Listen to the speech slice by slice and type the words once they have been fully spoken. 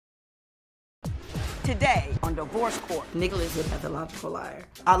Today on Divorce Court. Nicholas is a pathological liar.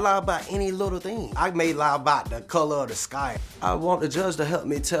 I lie about any little thing. I may lie about the color of the sky. I want the judge to help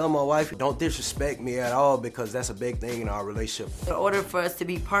me tell my wife, don't disrespect me at all, because that's a big thing in our relationship. In order for us to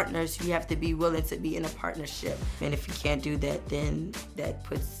be partners, you have to be willing to be in a partnership. And if you can't do that, then that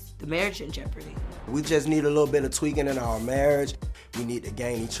puts the marriage in jeopardy. We just need a little bit of tweaking in our marriage. We need to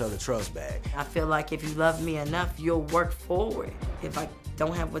gain each other's trust back. I feel like if you love me enough, you'll work forward. If I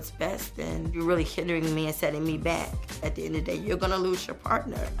don't have what's best, then you're really hindering me and setting me back. At the end of the day, you're gonna lose your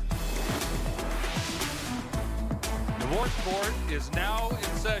partner. Divorce Court is now in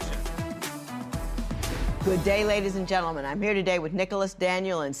session. Good day, ladies and gentlemen. I'm here today with Nicholas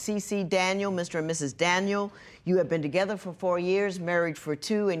Daniel and CeCe Daniel. Mr. and Mrs. Daniel, you have been together for 4 years, married for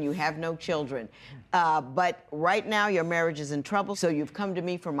 2, and you have no children. But right now, your marriage is in trouble, so you've come to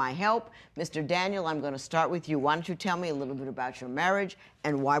me for my help. Mr. Daniel, I'm going to start with you. Why don't you tell me a little bit about your marriage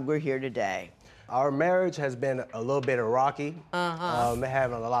and why we're here today? Our marriage has been a little bit rocky.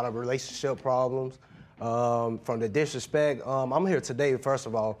 Having a lot of relationship problems. From the disrespect, I'm here today, first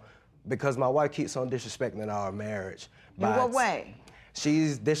of all, because my wife keeps on disrespecting our marriage. In what way?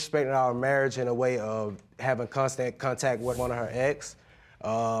 She's disrespecting our marriage in a way of having constant contact with one of her ex,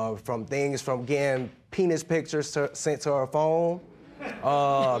 from getting penis pictures sent to her phone,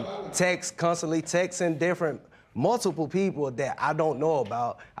 constantly texting multiple people that I don't know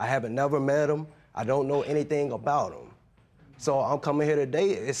about. I haven't never met them. I don't know anything about them. So I'm coming here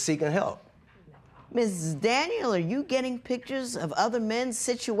today is seeking help. Mrs. Daniel, are you getting pictures of other men's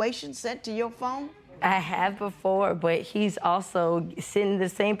situations sent to your phone? I have before, but he's also sending the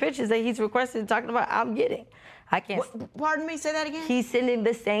same pictures that he's requested, talking about I'm getting. I can't. Pardon me, say that again? He's sending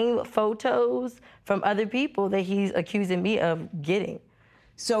the same photos from other people that he's accusing me of getting.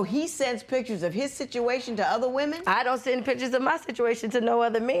 So he sends pictures of his situation to other women? I don't send pictures of my situation to no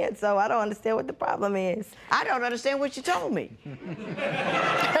other men, so I don't understand what the problem is. I don't understand what you told me.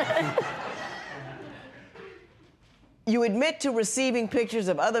 You admit to receiving pictures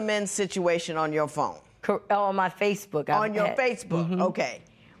of other men's situation on your phone? On my Facebook. On your Facebook, okay.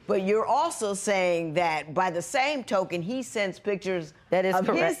 But you're also saying that by the same token, he sends pictures of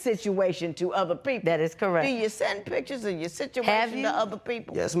his situation to other people. That is correct. Do you send pictures of your situation to other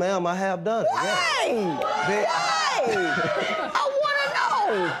people? Yes, ma'am, I have done it. Why? Yeah. Why? I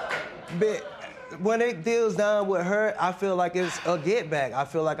want to know. When it deals down with her, I feel like it's a get back. I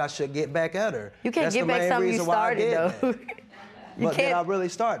feel like I should get back at her. You can't get back something you started, though. But did I really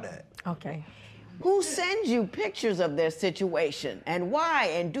start that? Okay. Who sends you pictures of their situation and why?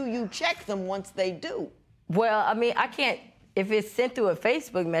 And do you check them once they do? Well, I mean, I can't. If it's sent through a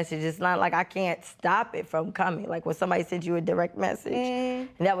Facebook message, it's not like I can't stop it from coming. Like when somebody sends you a direct message, and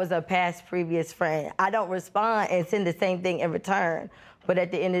that was a previous friend, I don't respond and send the same thing in return. But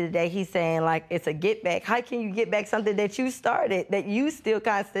at the end of the day, he's saying, like, it's a get back. How can you get back something that you started, that you still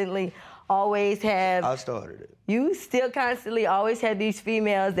constantly always have? I started it. You still constantly always have these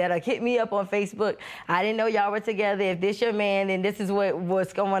females that hit me up on Facebook. I didn't know y'all were together. If this your man, then this is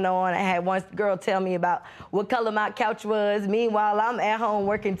what's going on. I had one girl tell me about what color my couch was. Meanwhile, I'm at home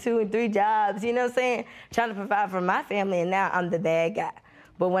working 2 and 3 jobs, you know what I'm saying? Trying to provide for my family, and now I'm the bad guy.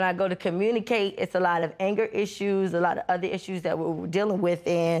 But when I go to communicate, it's a lot of anger issues, a lot of other issues that we're dealing with.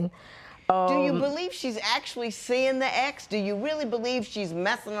 And do you believe she's actually seeing the ex? Do you really believe she's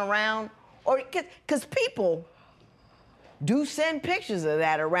messing around? Or because people do send pictures of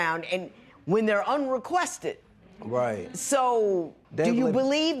that around, and when they're unrequested. Right. So do you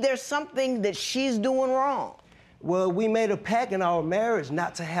believe there's something that she's doing wrong? Well, we made a pact in our marriage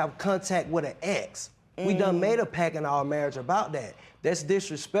not to have contact with an ex. We done made a pact in our marriage about that. That's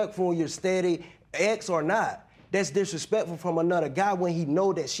disrespectful when you're steady, ex or not. That's disrespectful from another guy when he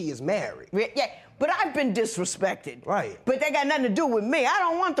know that she is married. Yeah, but I've been disrespected. Right. But they got nothing to do with me. I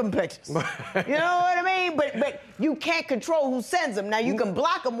don't want them pictures. You know what I mean? But you can't control who sends them. Now, you can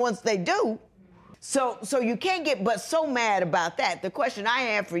block them once they do. So you can't get but so mad about that. The question I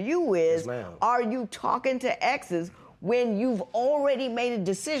have for you is, are you talking to exes when you've already made a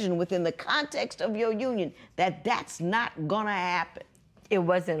decision within the context of your union that that's not gonna happen? It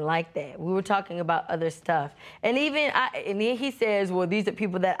wasn't like that. We were talking about other stuff. And then he says, well, these are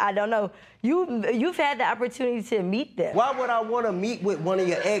people that I don't know. You've had the opportunity to meet them. Why would I want to meet with one of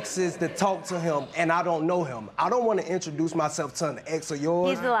your exes to talk to him and I don't know him? I don't want to introduce myself to an ex of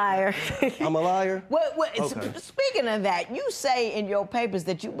yours. He's a liar. I'm a liar? Okay. Speaking of that, you say in your papers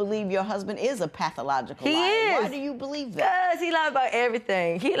that you believe your husband is a pathological liar. He is. Why do you believe that? Because he lied about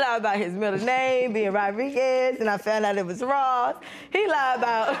everything. He lied about his middle name being Rodriguez, and I found out it was Ross. He lied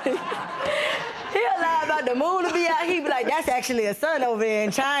about He'll lie about the moon to be out. He'll be like, that's actually a sun over there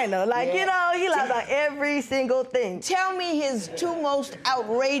in China. Like, you know, he lies about every single thing. Tell me his two most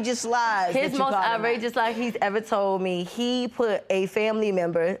outrageous lies. His most outrageous lie he's ever told me, he put a family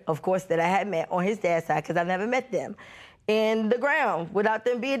member, of course, that I had met on his dad's side, because I never met them, in the ground without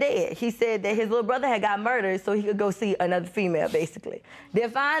them being dead. He said that his little brother had got murdered so he could go see another female, basically. Then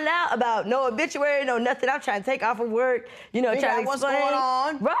find out about no obituary, no nothing. I'm trying to take off of work, you know, trying to what's explain. going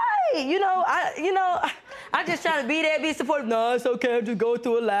on. Right, I just trying to be there, be supportive. No, it's okay, I'm just going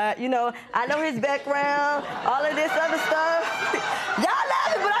through a lot. You know, I know his background, all of this other stuff. Y'all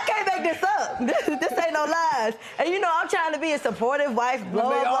laughing, but I can't make this up. This ain't no lies. And you know, I'm trying to be a supportive wife, blah,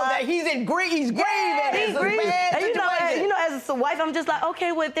 blah, blah. He's grieving. He's grieving. And you know, as a wife, I'm just like,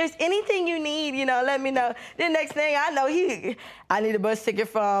 okay, well, if there's anything you need, you know, let me know. Then next thing I know, I need a bus ticket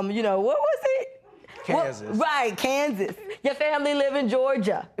from, you know, what was it? Kansas. Right, Kansas. Your family live in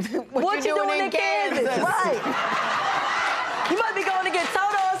Georgia. What you doing in Kansas? Right. You must be going to get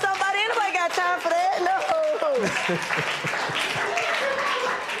Toto or somebody. Anybody got time for that? No.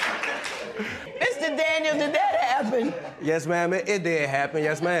 Mr. Daniel, did that happen? Yes, ma'am. It did happen.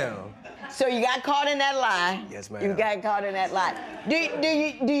 Yes, ma'am. So you got caught in that lie. Yes, ma'am. You got caught in that lie. Do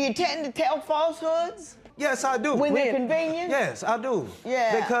you tend to tell falsehoods? Yes, I do. When they're convenient? Yes, I do.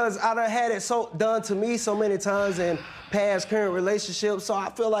 Yeah. Because I done had it done to me so many times in past current relationships, so I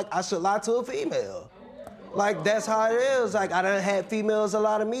feel like I should lie to a female. Like, that's how it is. Like, I done had females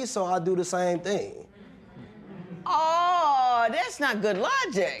lie to me, so I do the same thing. Oh, that's not good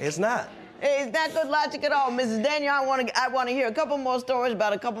logic. It's not. It's not good logic at all. Mrs. Daniel, I want to hear a couple more stories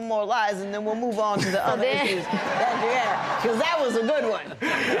about a couple more lies, and then we'll move on to the other issues. Because that was a good one.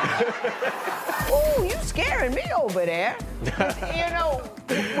 Ooh, you scaring me over there. You know,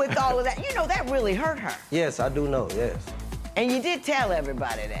 with all of that. You know, that really hurt her. Yes, I do know, yes. And you did tell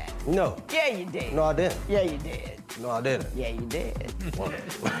everybody that. No. Yeah, you did. No, I didn't. Yeah, you did. No, I didn't. Yeah, you did.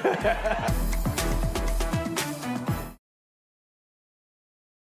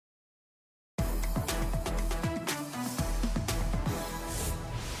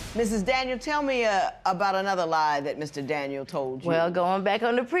 Mrs. Daniel, tell me about another lie that Mr. Daniel told you. Well, going back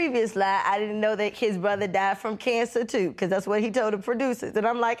on the previous lie, I didn't know that his brother died from cancer too, because that's what he told the producers. And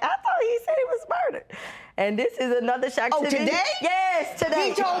I'm like, I thought he said he was murdered. And this is another shock to me. Today? Yes,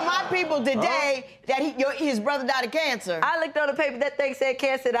 today. He told my people today that his brother died of cancer. I looked on the paper, that thing said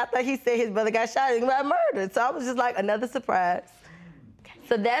cancer, and I thought he said his brother got shot and got murdered. So I was just like, another surprise.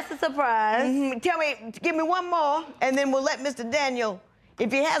 So that's a surprise. Mm-hmm. Give me one more, and then we'll let Mr. Daniel,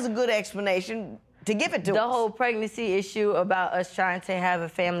 if he has a good explanation, to give it to us. The whole pregnancy issue about us trying to have a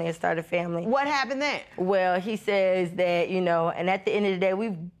family and start a family. What happened then? Well, he says that, you know, and at the end of the day,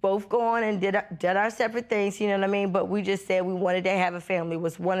 we've both gone and did our separate things, you know what I mean? But we just said we wanted to have a family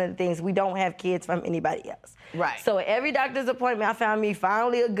was one of the things. We don't have kids from anybody else. Right. So every doctor's appointment, I found me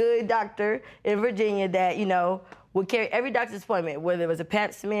finally a good doctor in Virginia that, you know, would carry every doctor's appointment, whether it was a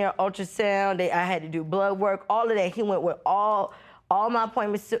pap smear, ultrasound, I had to do blood work, all of that. He went with all my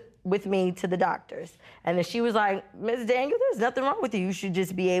appointments with me to the doctors. And then she was like, Ms. Daniel, there's nothing wrong with you. You should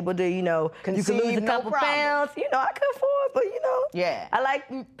just be able to, you know, conceive, you can lose a couple pounds. You know, I could afford, but you know. Yeah. I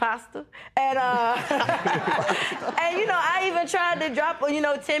like pasta. And, and you know, I even tried to drop,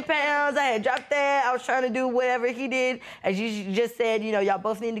 10 pounds. I had dropped that. I was trying to do whatever he did. As you just said, you know, y'all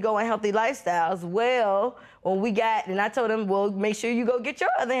both need to go on healthy lifestyles. Well, and I told him, well, make sure you go get your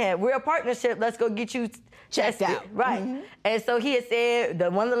other hand. We're a partnership. Let's go get you checked out. Right. Mm-hmm. And so he had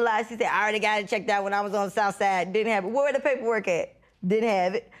said, one of the lies, he said, I already got it checked out when I was on the South Side. Didn't have it. Where the paperwork at? Didn't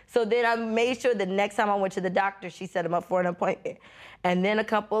have it. So then I made sure the next time I went to the doctor, she set him up for an appointment. And then a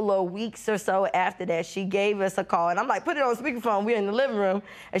couple of weeks or so after that, she gave us a call. And I'm like, put it on speakerphone. We're in the living room.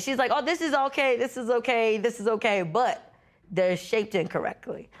 And she's like, oh, this is okay. This is okay. This is okay. But they're shaped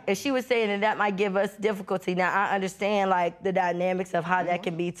incorrectly. And she was saying that might give us difficulty. Now, I understand, like, the dynamics of how that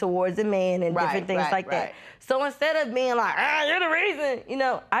can be towards a man and different things like that. So instead of being like, you're the reason, you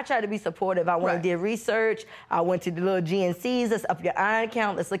know, I try to be supportive. I went and did research. I went to the little GNCs. Let's up your iron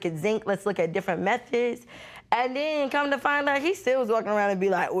count. Let's look at zinc. Let's look at different methods. And then come to find out, he still was walking around and be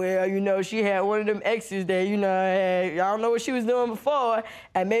like, well, you know, she had one of them exes that, you know, I don't know what she was doing before.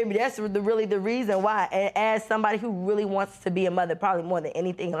 And maybe that's really the reason why. And as somebody who really wants to be a mother, probably more than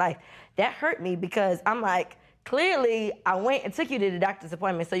anything in life, that hurt me because I'm like, clearly, I went and took you to the doctor's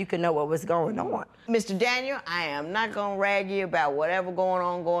appointment so you could know what was going on. Mr. Daniel, I am not going to rag you about whatever going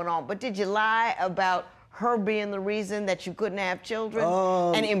on, but did you lie about her being the reason that you couldn't have children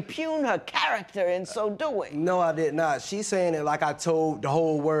and impugn her character in so doing? No, I did not. She's saying it like I told the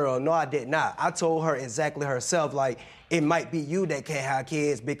whole world. No, I did not. I told her exactly herself, like, it might be you that can't have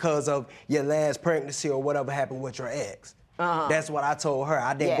kids because of your last pregnancy or whatever happened with your ex. That's what I told her.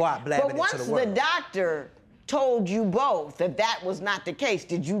 I didn't go out blabbing it to the world. But once the doctor told you both that was not the case,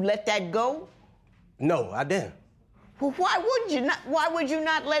 did you let that go? No, I didn't. Well, why would you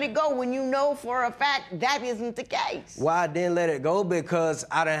not let it go when you know for a fact that isn't the case? Why I didn't let it go? Because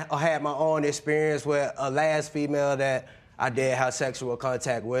I done had my own experience with a last female that I did have sexual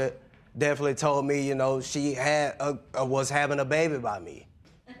contact with. Definitely told me, you know, she was having a baby by me.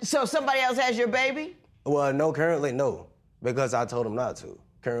 So somebody else has your baby? Well, no, currently no, because I told him not to.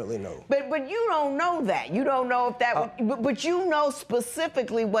 Currently no. But you don't know that. You don't know if that. But you know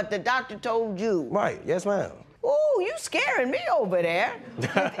specifically what the doctor told you. Right. Yes, ma'am. Ooh, you scaring me over there.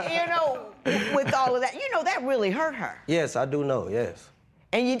 With all of that. You know, that really hurt her. Yes, I do know, yes.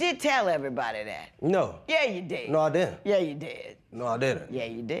 And you did tell everybody that. No. Yeah, you did. No, I didn't. Yeah, you did. No, I didn't. Yeah,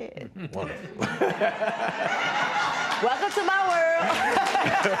 you did. Wonderful. Welcome to my world.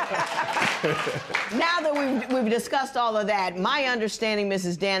 Now that we've discussed all of that, my understanding,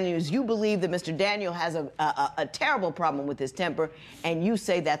 Mrs. Daniels, you believe that Mr. Daniel has a terrible problem with his temper, and you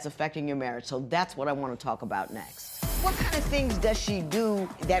say that's affecting your marriage. So that's what I want to talk about next. What kind of things does she do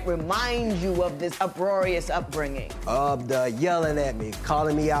that remind you of this uproarious upbringing? The yelling at me,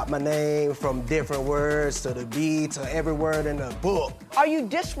 calling me out my name from different words to the B to every word in the book. Are you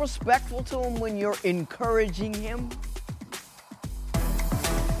disrespectful to him when you're encouraging him?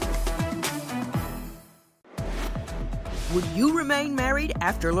 Would you remain married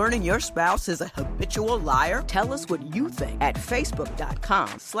after learning your spouse is a habitual liar? Tell us what you think at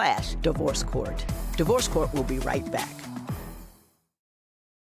facebook.com/Divorce Court. Divorce Court will be right back.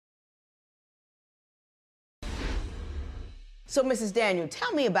 So, Mrs. Daniel,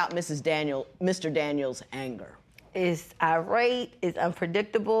 tell me about Mr. Daniel's anger. It's irate, it's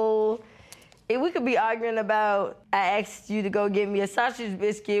unpredictable. If we could be arguing about, I asked you to go get me a sausage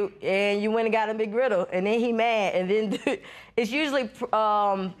biscuit and you went and got a McGriddle, and then he mad, and then it's usually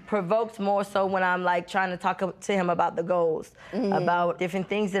provoked more so when I'm like trying to talk to him about the goals, about different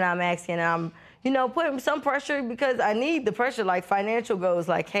things that I'm asking, and I'm, you know, putting some pressure because I need the pressure, like financial goals,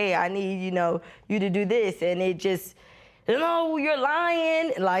 like, hey, I need, you know, you to do this, and it just, you know, you're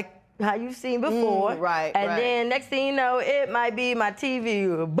lying, like how you've seen before. Right. Then next thing you know, it might be my TV,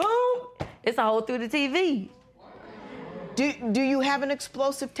 boom. It's a hole through the TV. Do you have an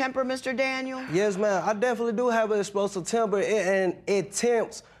explosive temper, Mr. Daniel? Yes, ma'am. I definitely do have an explosive temper, and it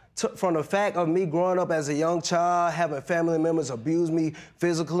tempts from the fact of me growing up as a young child, having family members abuse me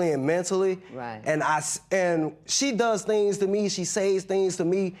physically and mentally. Right. And she does things to me, she says things to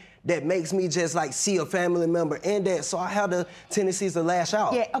me that makes me just like see a family member in that, so I have the tendencies to lash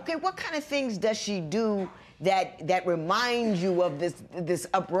out. Yeah, okay, what kind of things does she do that remind you of this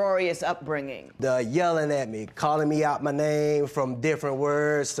uproarious upbringing? The yelling at me, calling me out my name from different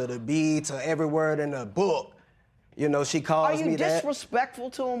words to the B to every word in the book. You know, she calls me that. Are you disrespectful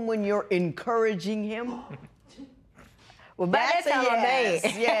to him when you're encouraging him? Well, by that time I'm mad.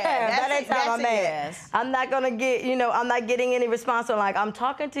 Yeah, by that time I'm mad. Yes. I'm not gonna get, you know, I'm not getting any response. So like, I'm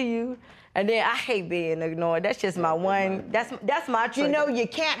talking to you, and then I hate being ignored. That's just my one. That's my trigger. You know, you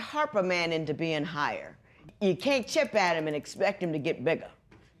can't harp a man into being higher. You can't chip at him and expect him to get bigger.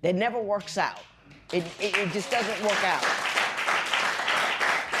 That never works out. It just doesn't work out.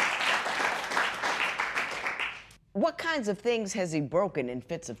 What kinds of things has he broken in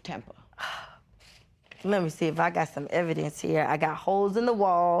fits of temper? Let me see if I got some evidence here. I got holes in the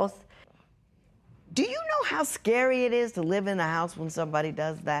walls. Do you know how scary it is to live in a house when somebody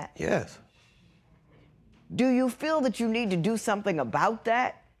does that? Yes. Do you feel that you need to do something about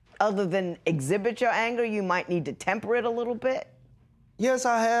that? Other than exhibit your anger, you might need to temper it a little bit? Yes,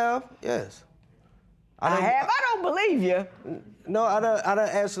 I have. Yes. I don't believe you. No, I done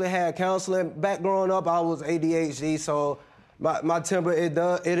actually had counseling. Back growing up, I was ADHD, so my temper, it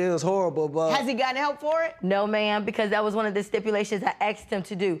is horrible, but... Has he gotten help for it? No, ma'am, because that was one of the stipulations I asked him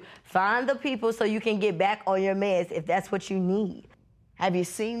to do. Find the people so you can get back on your meds if that's what you need. Have you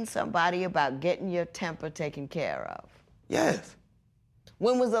seen somebody about getting your temper taken care of? Yes.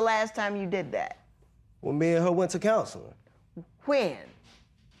 When was the last time you did that? When me and her went to counseling. When?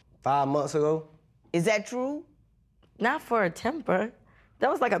 5 months ago. Is that true? Not for a temper. That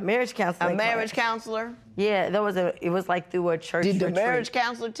was like a marriage counselor. A marriage counselor? Yeah, it was like through a church Did the retreat. marriage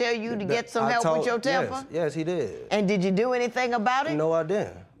counselor tell you to get some help with your temper? Yes, he did. And did you do anything about it? No, I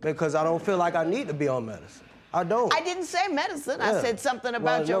didn't. Because I don't feel like I need to be on medicine. I don't. I didn't say medicine. Yeah. I said something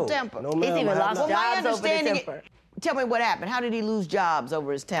about your temper. No, He's ma'am, even I have lost not. jobs over the temper. Tell me what happened. How did he lose jobs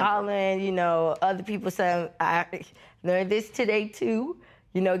over his temper? Calling, you know, other people saying, I learned this today too.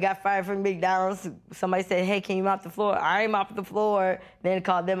 got fired from McDonald's. Somebody said, hey, can you mop the floor? I ain't mopping the floor. Then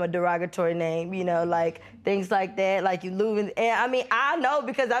called them a derogatory name, like things like that, like you losing. And I mean, I know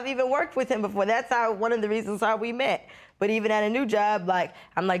because I've even worked with him before. That's one of the reasons how we met. But even at a new job,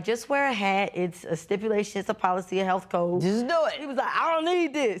 I'm like, just wear a hat. It's a stipulation, it's a policy, a health code. Just do it. He was like, I don't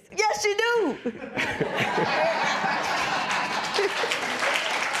need this. Yes, you do.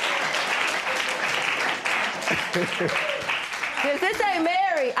 Because this ain't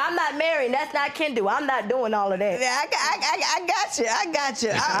Mary. I'm not married. That's not Kendall. I'm not doing all of that. Yeah, I got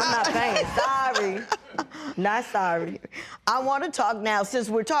you. I'm not paying. Sorry. Not sorry. I want to talk now, since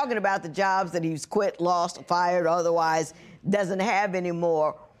we're talking about the jobs that he's quit, lost, fired, otherwise doesn't have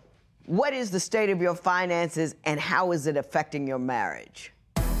anymore. What is the state of your finances and how is it affecting your marriage?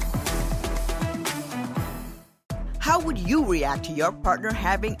 How would you react to your partner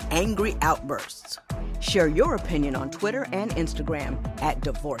having angry outbursts? Share your opinion on Twitter and Instagram at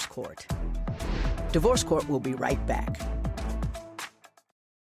Divorce Court. Divorce Court will be right back.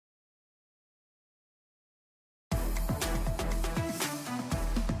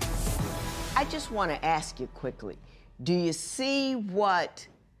 I just want to ask you quickly, do you see what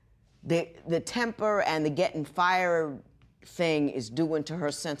the temper and the getting fired thing is doing to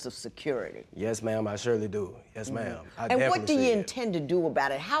her sense of security? Yes, ma'am, I surely do. Yes, ma'am. I And what do definitely you see it. intend to do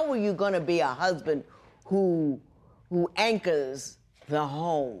about it? How are you going to be a husband who anchors the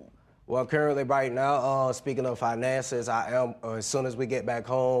home? Well, currently right now, speaking of finances, I am, as soon as we get back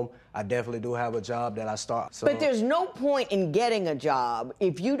home, I definitely do have a job that I start. So, But there's no point in getting a job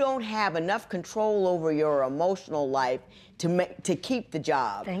if you don't have enough control over your emotional life to keep the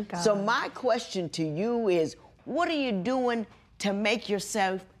job. Thank God. So my question to you is, what are you doing to make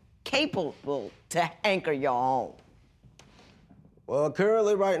yourself capable to anchor your home? Well,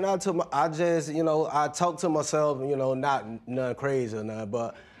 currently right now, I just, I talk to myself, not nothing crazy or nothing,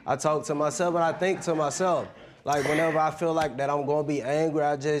 but I talk to myself and I think to myself. Like, whenever I feel like that I'm going to be angry,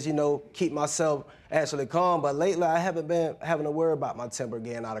 I just, keep myself actually calm. But lately, I haven't been having to worry about my temper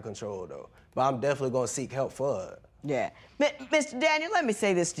getting out of control, though. But I'm definitely going to seek help for it. Yeah. Mr. Daniel, let me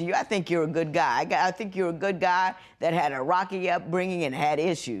say this to you. I think you're a good guy. I think you're a good guy that had a rocky upbringing and had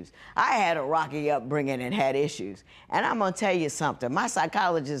issues. I had a rocky upbringing and had issues. And I'm going to tell you something. My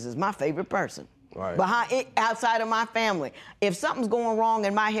psychologist is my favorite person. Right. Outside of my family. If something's going wrong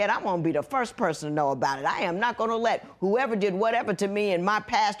in my head, I'm going to be the first person to know about it. I am not going to let whoever did whatever to me in my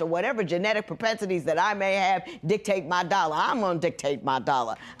past or whatever genetic propensities that I may have dictate my dollar. I'm going to dictate my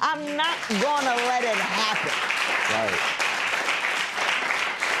dollar. I'm not going to let it happen. Right.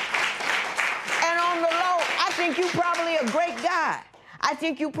 And on the low, I think you probably a great guy. I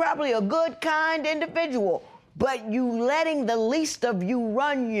think you probably a good, kind individual. But you letting the least of you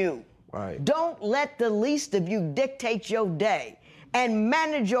run you. Right. Don't let the least of you dictate your day and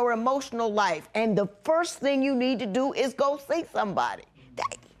manage your emotional life. And the first thing you need to do is go see somebody.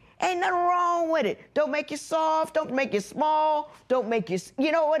 Ain't nothing wrong with it. Don't make you soft. Don't make you small. Don't make you,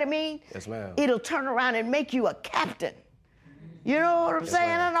 you know what I mean? Yes, ma'am. It'll turn around and make you a captain. You know what I'm saying?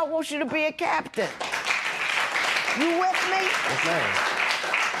 ma'am. And I want you to be a captain. You with me? Yes, ma'am.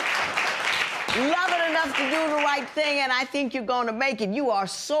 Love it enough to do the right thing, and I think you're going to make it. You are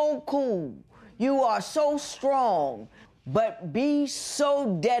so cool. You are so strong. But be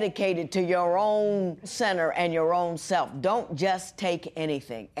so dedicated to your own center and your own self. Don't just take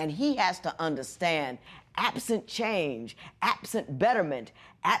anything. And he has to understand, absent change, absent betterment,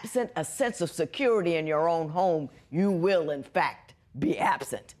 absent a sense of security in your own home, you will, in fact, be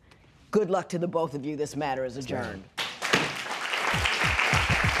absent. Good luck to the both of you. This matter is adjourned.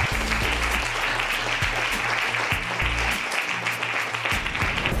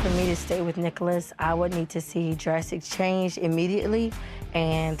 For me to stay with Nicholas, I would need to see drastic change immediately,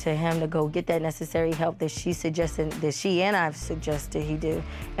 and to him to go get that necessary help that she and I've suggested he do,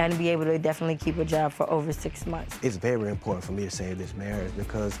 and be able to definitely keep a job for over 6 months. It's very important for me to save this marriage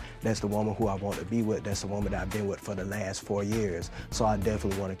because that's the woman who I want to be with. That's the woman that I've been with for the last 4 years. So I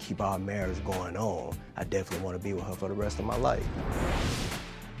definitely want to keep our marriage going on. I definitely want to be with her for the rest of my life.